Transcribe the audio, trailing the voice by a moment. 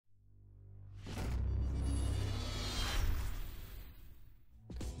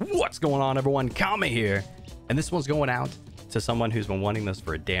What's going on, everyone? Kame here. And this one's going out to someone who's been wanting this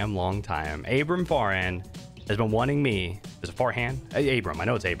for a damn long time. Abram Farhan has been wanting me. Is it Farhan? Abram. I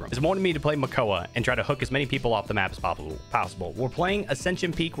know it's Abram. Has wanted me to play Makoa and try to hook as many people off the map as possible. We're playing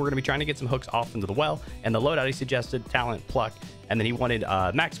Ascension Peak. We're going to be trying to get some hooks off into the well. And the loadout he suggested, Talent, Pluck. And then he wanted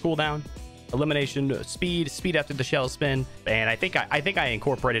max cooldown, elimination, speed after the shell spin. And I think I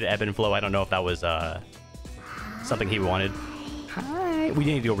incorporated ebb and flow. I don't know if that was something he wanted. Hi. We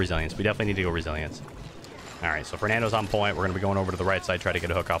need to go resilience. We definitely need to go resilience. All right, so Fernando's on point. We're gonna be going over to the right side, try to get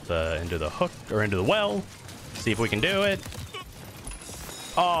a hook off into the well. See if we can do it.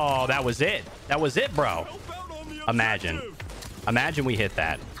 Oh, that was it. That was it, bro. Imagine we hit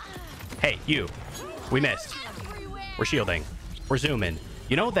that. Hey, you. We missed. We're shielding. We're zooming.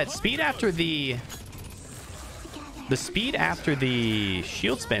 You know that speed after the speed after the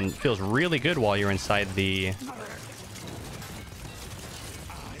shield spin feels really good while you're inside the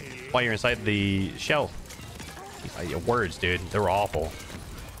shell. Your words, dude. They were awful.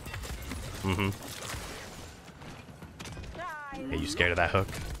 Hey, you scared of that hook?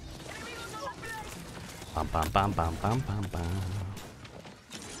 Bum, bum, bum, bum, bum, bum, bum.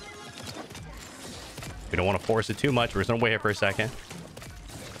 We don't want to force it too much. We're just gonna wait here for a second.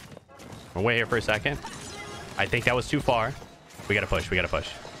 I think that was too far. We gotta push.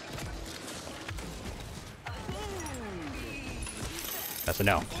 That's a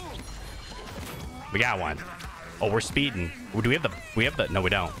no. We got one. Oh, we're speeding. Do we have the no, we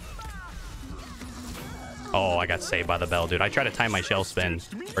don't. Oh, I got saved by the bell, dude. I tried to time my shell spin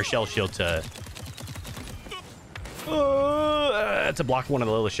or shell shield to block one of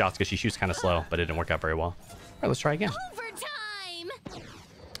the Lilith shots because she shoots kind of slow, but it didn't work out very well. All right, let's try again. Overtime.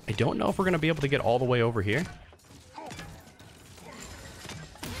 I don't know if we're gonna be able to get all the way over here.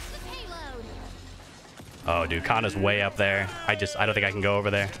 Oh, dude, Kana's way up there. I don't think I can go over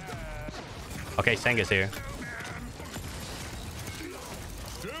there. Okay, Senga's here.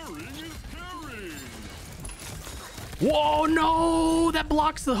 Whoa, no! That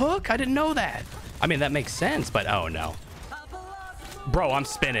blocks the hook? I didn't know that. I mean, that makes sense, but oh, no. Bro, I'm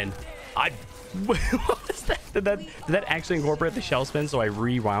spinning. What was that? Did that actually incorporate the shell spin, so I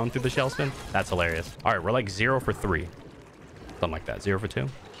rewound through the shell spin? That's hilarious. All right, we're like 0 for 3. Something like that. 0 for 2.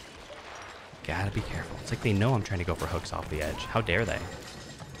 Gotta be careful. It's like they know I'm trying to go for hooks off the edge. How dare they?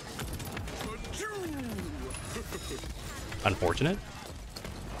 Unfortunate.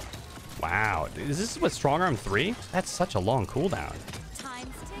 Wow. Is this what Strong Arm 3? That's such a long cooldown.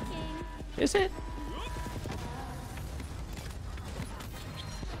 Time's ticking. Is it?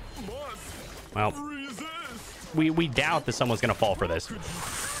 Well, we doubt that someone's gonna fall for this.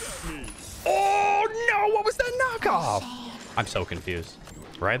 Oh no! What was that knockoff? I'm so confused.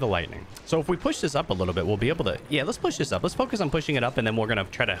 Ride the lightning. So if we push this up a little bit, we'll be able to... Yeah, let's push this up. Let's focus on pushing it up, and then we're going to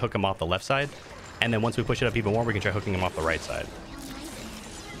try to hook him off the left side. And then once we push it up even more, we can try hooking him off the right side.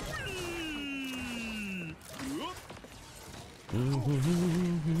 Can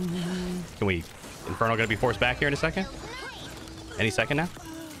we... Inferno going to be forced back here in a second? Any second now?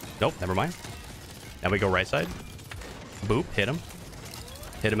 Nope, never mind. Now we go right side. Boop, hit him.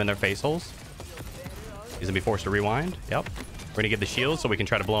 Hit him in their face holes. He's going to be forced to rewind. Yep. We're going to get the shield so we can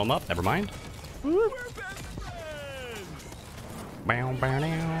try to blow him up. Never mind. Run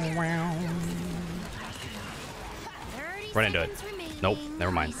into it. Nope.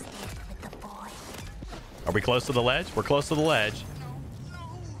 Never mind. Are we close to the ledge? We're close to the ledge.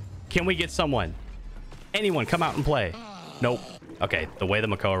 Can we get someone? Anyone come out and play? Nope. Okay. The way the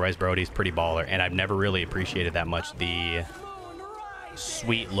Makoa Rice Brody is pretty baller. And I've never really appreciated that much the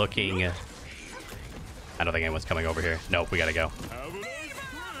sweet looking... I don't think anyone's coming over here. Nope, we gotta go.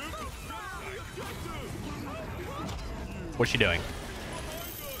 What's she doing?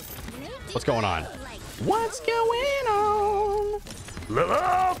 What's going on? What's going on?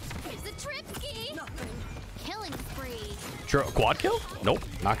 Killing spree. Quad kill? Nope,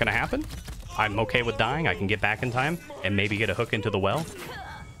 not gonna happen. I'm okay with dying. I can get back in time and maybe get a hook into the well.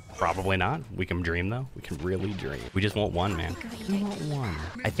 Probably not. We can dream, though. We can really dream. We just want one, man. We want one.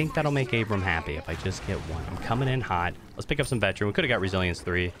 I think that'll make Abram happy if I just get one. I'm coming in hot. Let's pick up some veteran. We could have got Resilience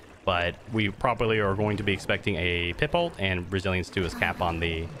 3, but we probably are going to be expecting a Pip ult and Resilience 2 is cap on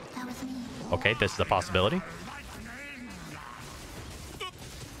the... Okay, this is a possibility.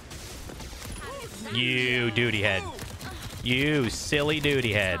 You duty head. You silly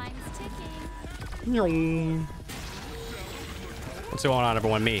duty head. What's going on,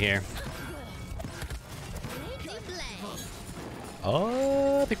 everyone? Me here.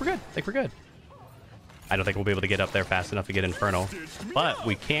 Oh, I think we're good. I don't think we'll be able to get up there fast enough to get Inferno, but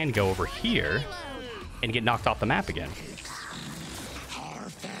we can go over here and get knocked off the map again.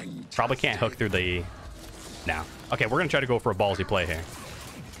 Probably can't hook through the... No. Okay, we're going to try to go for a ballsy play here.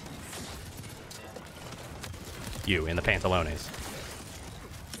 You in the pantalones.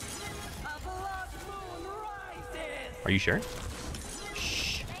 Are you sure?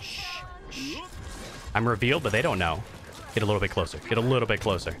 Shh, shh, shh. I'm revealed, but they don't know. Get a little bit closer. Get a little bit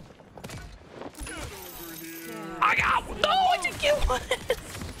closer. I got... No, I didn't get one.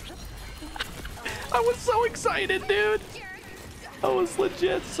 I was so excited, dude. I was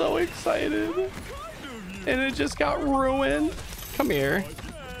legit so excited. And it just got ruined. Come here.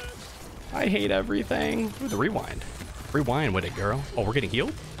 I hate everything. Ooh, the rewind. Rewind with it, girl. Oh, we're getting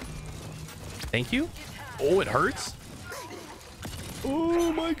healed? Thank you. Oh, it hurts.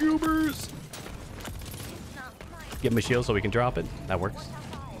 Oh, my goobers. Give him a shield so we can drop it. That works.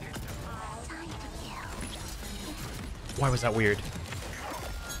 Why was that weird?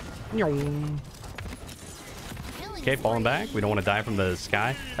 Okay, falling back. We don't want to die from the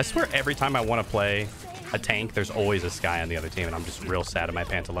sky. I swear every time I want to play a tank, there's always a sky on the other team, and I'm just real sad at my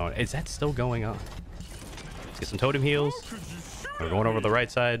pantalone. Is that still going on? Let's get some totem heals. We're going over the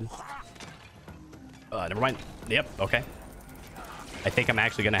right side. Never mind. Yep, okay. I think I'm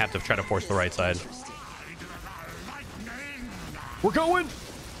actually going to have to try to force the right side. We're going!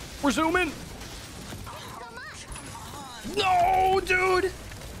 We're zooming! No, dude!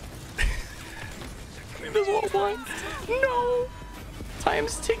 This one. No!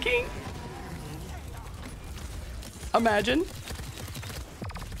 Time's ticking. Imagine.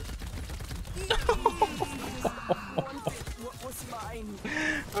 No!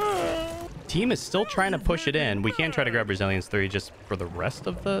 Team is still trying to push it in. We can try to grab Resilience 3 just for the rest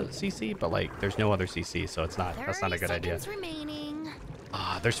of the CC, but like there's no other CC, so it's not, that's not a good idea.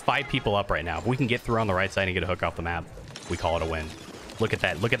 There's 5 people up right now. If we can get through on the right side and get a hook off the map, we call it a win. Look at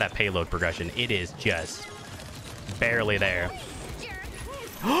that. Look at that payload progression. It is just barely there.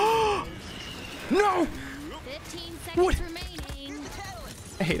 No! 15 seconds What? remaining.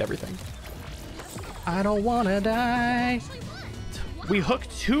 I hate everything. I don't want to die. We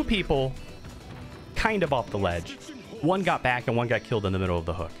hooked 2 people kind of off the ledge. One got back and one got killed in the middle of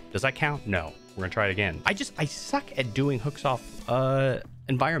the hook. Does that count? No. We're gonna try it again. I suck at doing hooks off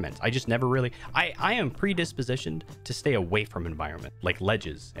environments. I just never really... I am predispositioned to stay away from environment, like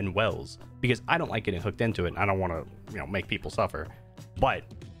ledges and wells, because I don't like getting hooked into it, and I don't want to, you know, make people suffer. But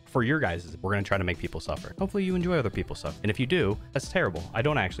for your guys, we're going to try to make people suffer. Hopefully you enjoy other people suffer. And if you do, that's terrible. I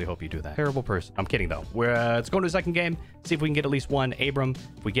don't actually hope you do that. Terrible person. I'm kidding, though. Let's go to the second game, see if we can get at least one Abram.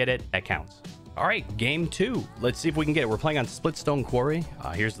 If we get it, that counts. All right, game 2. Let's see if we can get it. We're playing on Splitstone Quarry.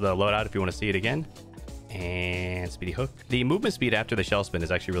 Here's the loadout if you want to see it again. And speedy hook. The movement speed after the shell spin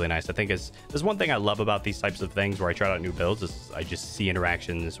is actually really nice. I think there's one thing I love about these types of things where I try out new builds is I just see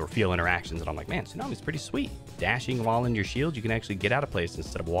interactions or feel interactions and I'm like, man, Tsunami's pretty sweet. Dashing while in your shield, you can actually get out of place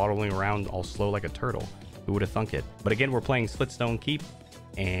instead of waddling around all slow like a turtle. Who would have thunk it? But again, we're playing Splitstone Keep,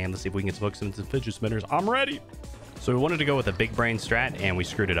 and let's see if we can get some hooks into some fidget spinners. I'm ready. So we wanted to go with a big brain strat, and we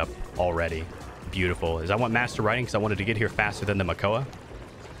screwed it up already. Beautiful. I want master riding because I wanted to get here faster than the Makoa.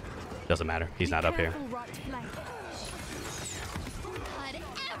 Doesn't matter. He's not up here.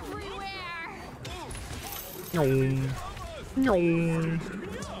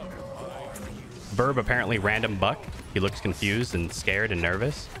 Verb apparently random buck. He looks confused and scared and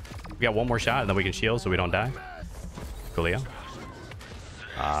nervous. We got one more shot and then we can shield so we don't die. Coolio.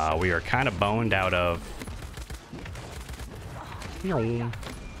 We are kind of boned out of...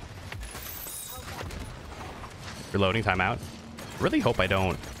 Reloading, timeout. Really hope I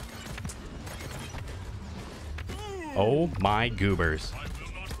don't... Oh my goobers.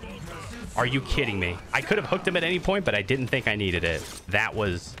 Are you kidding me? I could have hooked him at any point, but I didn't think I needed it. That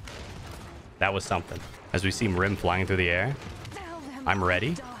was something. As we see Rim flying through the air. I'm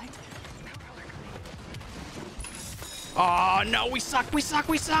ready. Oh no, we suck, we suck,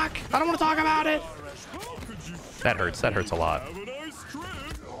 we suck. I don't want to talk about it. That hurts. That hurts a lot.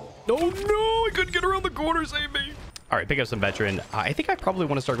 Oh no, I couldn't get around the corner. Save me. All right, pick up some veteran. I think I probably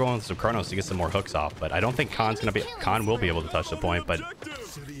want to start going with some Chronos to get some more hooks off, but I don't think Khan will be able to touch the point, but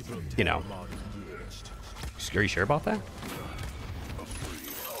you know. Are you sure about that?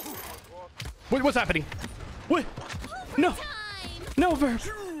 Wait, what's happening? What? No. No, Verb.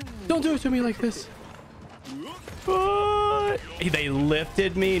 Don't do it to me like this. What? They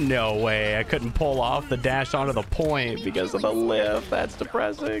lifted me? No way. I couldn't pull off the dash onto the point because of the lift. That's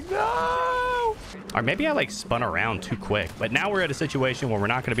depressing. No. Or maybe I like spun around too quick. But now we're at a situation where we're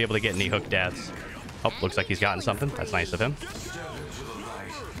not going to be able to get any hook deaths. Oh, looks like he's gotten something. That's nice of him.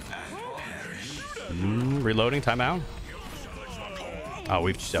 Reloading, timeout.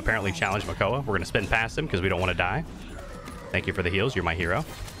 We've apparently challenged Makoa. We're going to spin past him because we don't want to die. Thank you for the heals. You're my hero.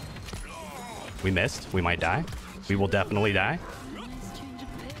 We missed. We might die. We will definitely die.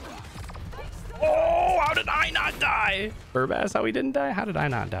 Oh, how did I not die? Burbass, how he didn't die? How did I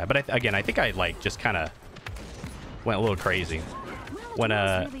not die? But again, I think I like just kind of went a little crazy. Went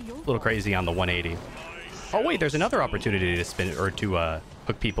a little crazy on the 180. Oh wait, there's another opportunity to spin or to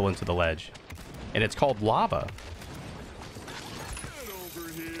hook people into the ledge, and it's called lava.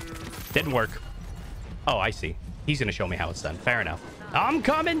 Didn't work. Oh, I see. He's gonna show me how it's done. Fair enough. I'm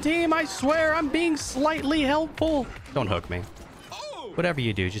coming, team. I swear I'm being slightly helpful. Don't hook me. Whatever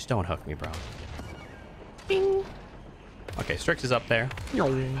you do, just don't hook me, bro. Bing. Okay, Strix is up there.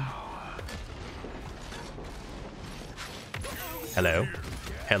 Hello.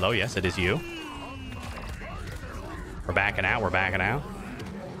 Hello, yes, it is you. We're backing out. We're backing out.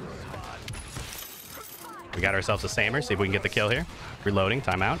 We got ourselves a Samer. See if we can get the kill here. Reloading.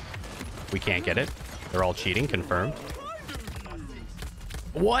 Timeout. We can't get it. They're all cheating. Confirmed.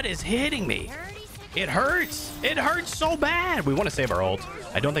 What is hitting me? It hurts. It hurts so bad. We want to save our ult.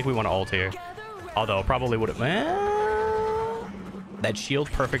 I don't think we want to ult here. Although probably would have... that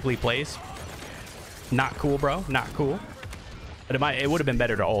shield perfectly placed. Not cool, bro. Not cool. But it would have been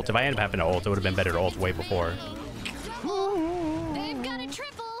better to ult. If I ended up having to ult, it would have been better to ult way before. They've got a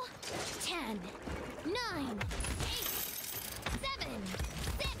triple. 10, 9, 8, 7,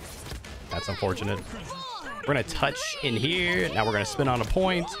 6. That's unfortunate. We're going to touch in here. Now we're going to spin on a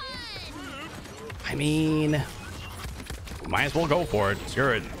point. I mean, might as well go for it.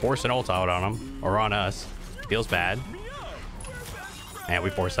 Screw it. Force an ult out on them or on us. Feels bad. And we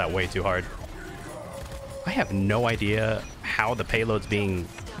forced that way too hard. I have no idea how the payload's being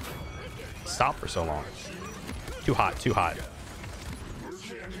stopped for so long. Too hot. Too hot.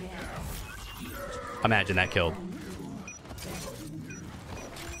 Imagine that killed.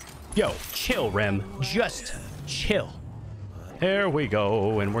 Yo, chill, Rem. Just chill. There we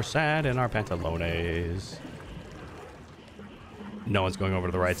go, and we're sad in our pantalones. No one's going over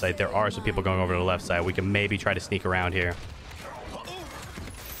to the right side. There are some people going over to the left side. We can maybe try to sneak around here.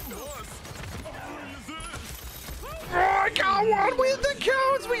 Oh, I got one with the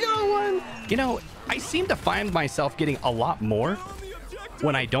codes. We got one. You know, I seem to find myself getting a lot more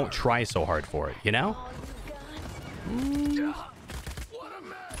when I don't try so hard for it, you know?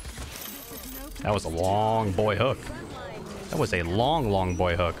 That was a long boy hook. That was a long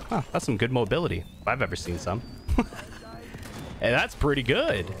boy hook. Huh, that's some good mobility, if I've ever seen some. Hey, that's pretty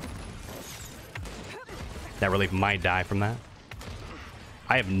good. That relief might die from that.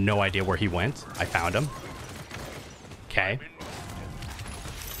 I have no idea where he went. I found him. Okay.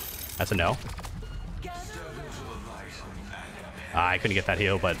 That's a no. I couldn't get that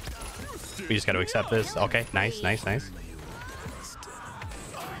heal, but we just got to accept this. Okay, nice. Nice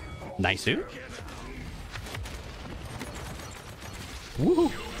suit.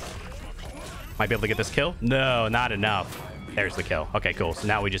 Woohoo. Might be able to get this kill. No, not enough. There's the kill. Okay, cool. So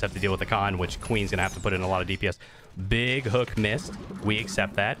now we just have to deal with the con, which Queen's gonna have to put in a lot of DPS. Big hook missed. We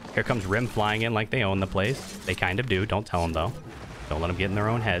accept that. Here comes Rim flying in like they own the place. They kind of do. Don't tell them though. Don't let them get in their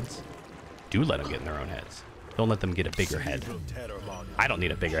own heads. Do let them get in their own heads. Don't let them get a bigger head. I don't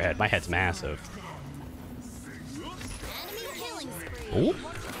need a bigger head. My head's massive. Ooh.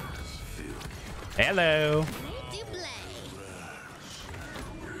 Hello.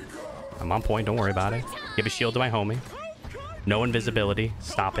 I'm on point. Don't worry about it. Give a shield to my homie. No invisibility.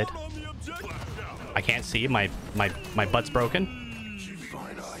 Stop it. I can't see. My butt's broken.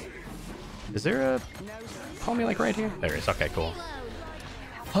 Is there a homie like right here? There is. Okay, cool.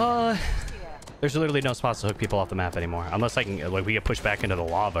 There's literally no spots to hook people off the map anymore. Unless I can, like, we get pushed back into the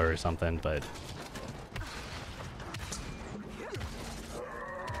lava or something, but...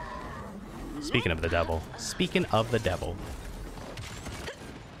 Speaking of the devil. Speaking of the devil.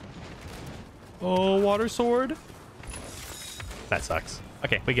 Oh, water sword. That sucks.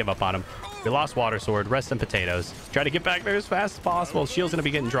 Okay, we give up on him. We lost water sword. Rest in potatoes. Try to get back there as fast as possible. Shield's gonna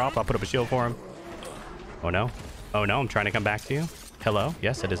be getting dropped. I'll put up a shield for him. Oh no. Oh no, I'm trying to come back to you. Hello.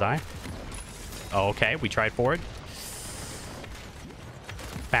 Yes, it is I. Oh, okay, we tried for it.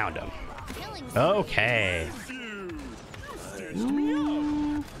 Found him. Okay.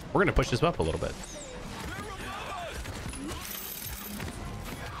 We're gonna push this up a little bit.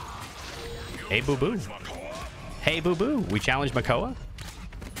 Hey, boo-boo. Hey, boo-boo. We challenge Makoa?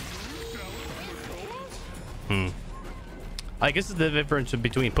 I guess this is the difference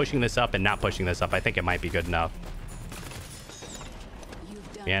between pushing this up and not pushing this up. I think it might be good enough.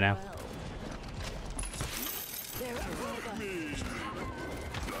 You know?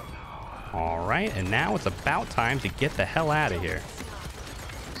 All right, and now it's about time to get the hell out of here.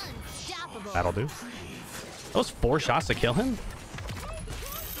 That'll do. Those 4 shots to kill him?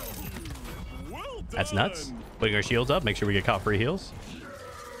 That's nuts. Putting our shields up. Make sure we get caught free heals.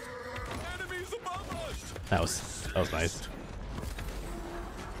 That was nice.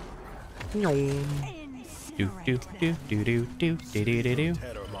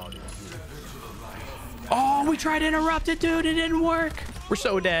 Oh, we tried to interrupt it, dude. It didn't work. We're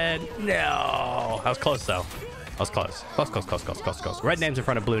so dead. No. That was close, though. That was close. Close. Red names in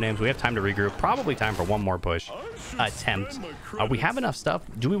front of blue names. We have time to regroup. Probably time for one more push. Attempt. We have enough stuff.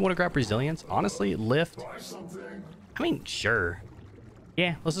 Do we want to grab resilience? Honestly, lift. I mean, sure.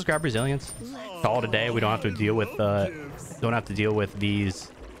 Yeah, let's just grab resilience. Call it a day. We don't have to deal with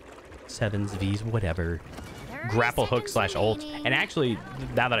these 7s, Vs, whatever. Grapple hook / ult. And actually,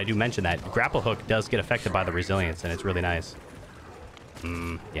 now that I do mention that, grapple hook does get affected by the resilience, and it's really nice.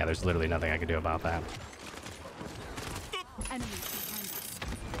 Yeah, there's literally nothing I can do about that.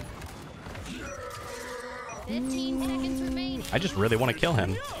 15 seconds remaining. I just really want to kill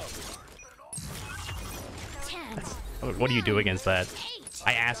him. 10. What do you do against that?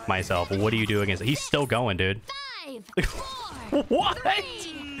 I ask myself, what do you do against it? He's still going, dude. 5, 4, What? 3,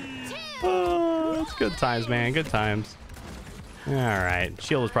 2, Oh, that's good times, man. Good times. All right.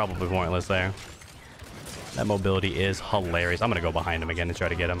 Shield is probably pointless there. That mobility is hilarious. I'm going to go behind him again and try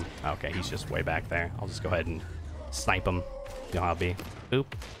to get him. Okay, he's just way back there. I'll just go ahead and snipe him. You know how it be. Boop.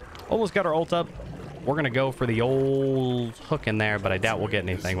 Almost got our ult up. We're going to go for the old hook in there, but I doubt we'll get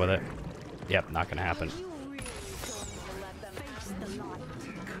anything with it. Yep, not going to happen.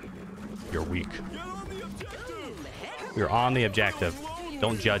 You're weak. We're on the objective.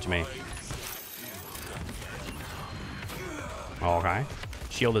 Don't judge me. Okay.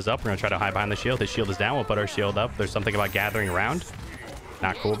 Shield is up. We're going to try to hide behind the shield. His shield is down. We'll put our shield up. There's something about gathering around.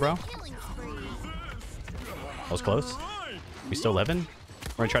 Not cool, bro. That was close. We still living?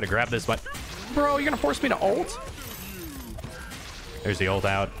 We're going to try to grab this, but... Bro, you're going to force me to ult? There's the ult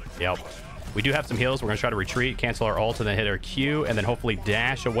out. Yep. We do have some heals. We're going to try to retreat, cancel our ult, and then hit our Q, and then hopefully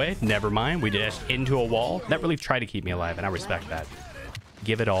dash away. Never mind. We dashed into a wall. That really tried to keep me alive, and I respect that.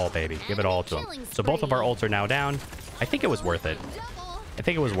 Give it all, baby. Give it all to him. So both of our ults are now down. I think it was worth it. I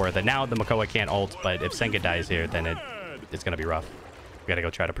think it was worth it. Now the Makoa can't ult, but if Senga dies here, then it's going to be rough. We got to go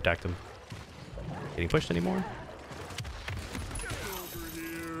try to protect him. Getting pushed anymore?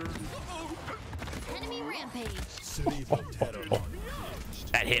 enemy rampage.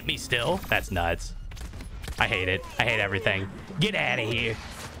 That hit me still? That's nuts. I hate it. I hate everything. Get out of here.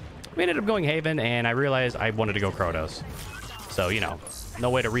 We ended up going Haven, and I realized I wanted to go Kronos. So, you know, no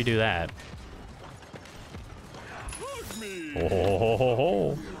way to redo that.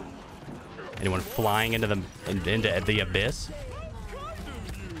 Oh. Anyone flying into the abyss?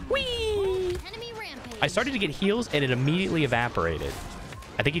 Whee! Enemy rampage. I started to get heals, and it immediately evaporated.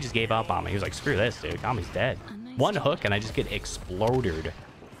 I think he just gave up on me. He was like, screw this, dude. Kami's dead. One hook, and I just get exploded.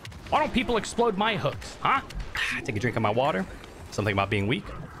 Why don't people explode my hooks, huh? Take a drink of my water. Something about being weak.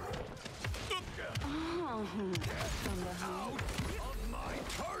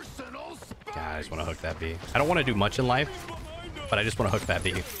 God, I just want to hook that bee. I don't want to do much in life, but I just want to hook that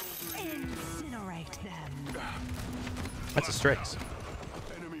bee. That's a Strix.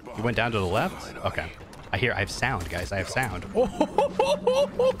 You went down to the left? Okay. I have sound, guys. I have sound.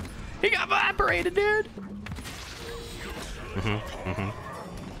 Oh, he got evaporated, dude.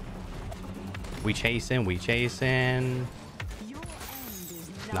 We chasing.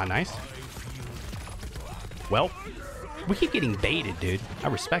 Not nice. Well, we keep getting baited, dude. I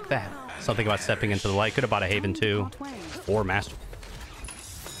respect that. Something about stepping into the light. Could have bought a Haven 2 or Master.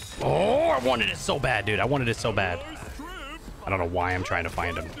 Oh, I wanted it so bad, dude. I wanted it so bad. I don't know why I'm trying to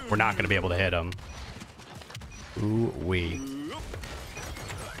find him. We're not going to be able to hit him. Ooh-wee.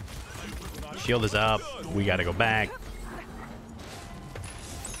 Shield is up. We got to go back.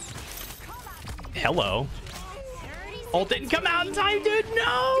 Hello. Ult didn't come out in time, dude.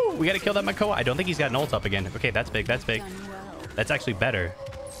 No. We got to kill that Makoa. I don't think he's got an ult up again. Okay, that's big. That's big. That's actually better.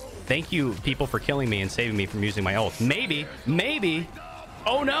 Thank you, people, for killing me and saving me from using my ult. Maybe.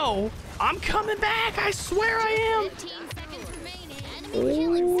 Oh, no. I'm coming back. I swear I am. 15 seconds remaining. Enemy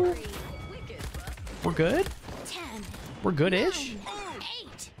killing spree. We're good? 10. We're good-ish?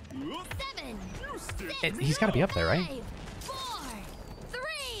 8. 7. 6. He's got to be up there, right? 5, 4, 3,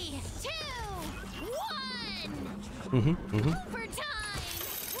 2, 1. Overtime.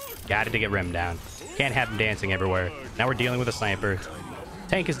 Got it to get Rim down. Can't have him dancing everywhere. Now we're dealing with a sniper.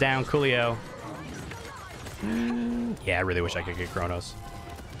 Tank is down. Coolio. Yeah, I really wish I could get Kronos.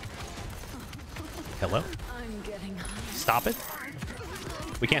 Hello? Stop it.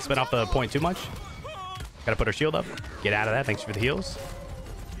 We can't spin off the point too much. Gotta put our shield up. Get out of that. Thanks for the heals.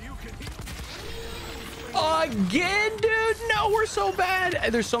 Again, dude? No no, we're so bad.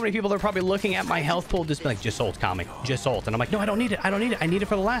 And there's so many people that are probably looking at my health pool just be like, just ult, Kami, just ult. And I'm like, no, I don't need it. I don't need it. I need it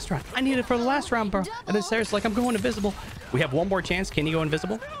for the last round. I need it for the last round, bro. And then Sarah's like, I'm going invisible. We have one more chance. Can you go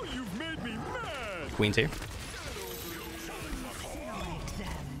invisible? Queen's here.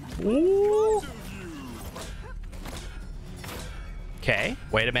 Ooh. Okay,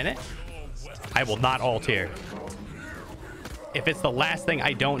 wait a minute. I will not ult here. If it's the last thing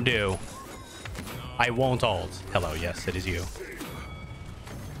I don't do, I won't ult. Hello, yes, it is you.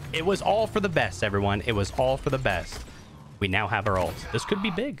 It was all for the best, everyone. It was all for the best. We now have our ult. This could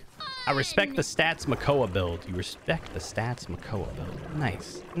be big. I respect the stats Makoa build. You respect the stats Makoa build.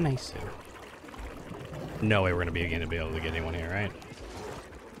 Nice. Nice. No way we're going to be able to get anyone here, right?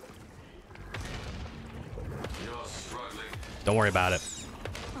 Don't worry about it.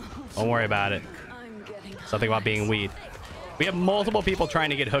 Don't worry about it. Something about being weed. We have multiple people trying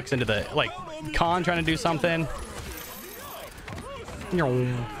to get hooks into the, like, Khan trying to do something.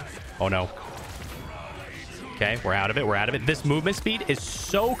 Oh, no. Okay, we're out of it. We're out of it. This movement speed is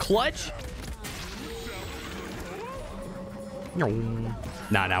so clutch.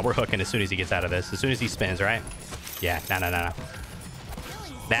 Nah, we're hooking as soon as he gets out of this. As soon as he spins, right? Yeah, nah.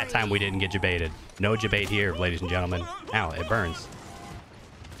 That time we didn't get jebaited. No jebait here, ladies and gentlemen. Ow, it burns.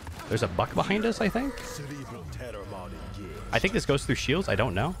 There's a buck behind us, I think. I think this goes through shields. I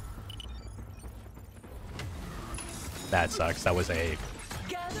don't know. That sucks. That was a...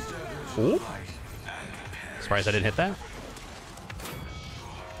 Ooh. Surprised I didn't hit that.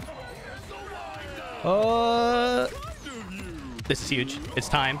 This is huge. It's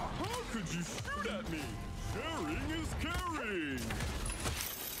time.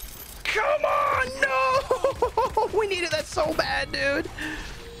 Come on, no! We needed that so bad, dude.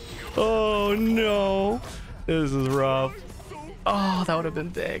 Oh, no. This is rough. Oh, that would have been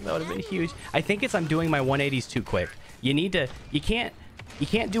big. That would have been huge. I think it's I'm doing my 180s too quick. You need to... You can't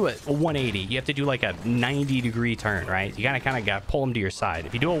do a 180. You have to do like a 90-degree turn, right? You kind of got to pull him to your side.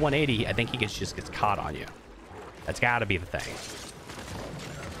 If you do a 180, I think he just gets caught on you. That's got to be the thing.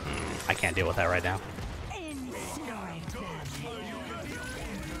 I can't deal with that right now.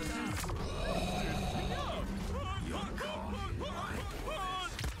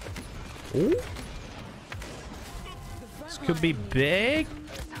 Ooh. This could be big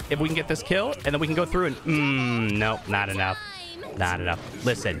if we can get this kill, and then we can go through and nope, not enough. Not enough.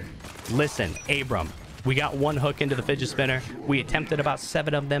 Listen, Abram. We got one hook into the fidget spinner. We attempted about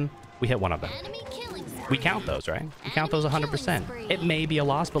 7 of them. We hit 1 of them. We count those, right? We count those 100%. It may be a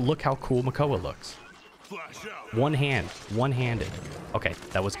loss, but look how cool Makoa looks. One-handed. Okay,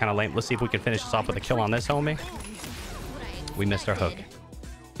 that was kind of lame. Let's see if we can finish this off with a kill on this, homie. We missed our hook.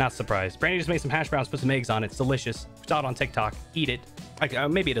 Not surprised. Brandy just made some hash browns, put some eggs on it. It's delicious. Saw it on TikTok. Eat it.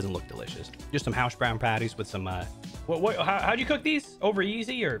 Maybe it doesn't look delicious. Just some hash brown patties with some... how'd you cook these? Over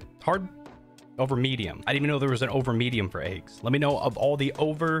easy or hard? Over medium. I didn't even know there was an over medium for eggs. Let me know of all the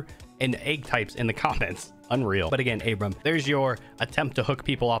over and egg types in the comments. Unreal. But again, Abram, there's your attempt to hook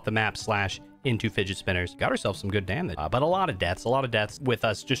people off the map / into fidget spinners. Got ourselves some good damage, but a lot of deaths with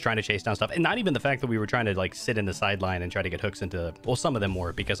us just trying to chase down stuff. And not even the fact that we were trying to like sit in the sideline and try to get hooks into, well, some of them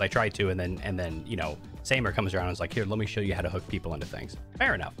were because I tried to, and then you know, Samer comes around and is like, here, let me show you how to hook people into things.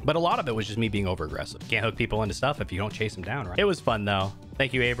 Fair enough. But a lot of it was just me being over aggressive. Can't hook people into stuff if you don't chase them down, right? It was fun though.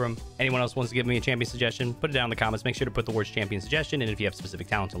 Thank you, Abram. Anyone else wants to give me a champion suggestion, put it down in the comments. Make sure to put the words champion suggestion. And if you have specific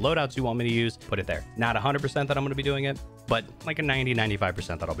talents and loadouts you want me to use, put it there. Not 100% that I'm going to be doing it, but like a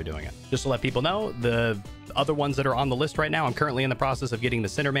 90-95% that I'll be doing it. Just to let people know, the other ones that are on the list right now, I'm currently in the process of getting the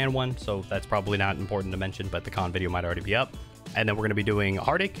Cinderman one, so that's probably not important to mention, but the con video might already be up. And then we're going to be doing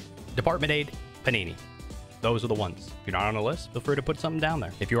Heartache, Department Aid, Panini. Those are the ones. If you're not on the list, feel free to put something down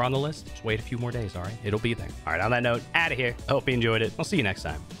there. If you're on the list, just wait a few more days, all right? It'll be there. All right, on that note, out of here. I hope you enjoyed it. I'll see you next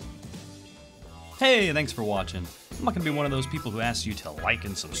time. Hey, thanks for watching. I'm not gonna be one of those people who asks you to like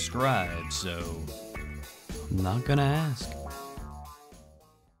and subscribe, so... I'm not gonna ask.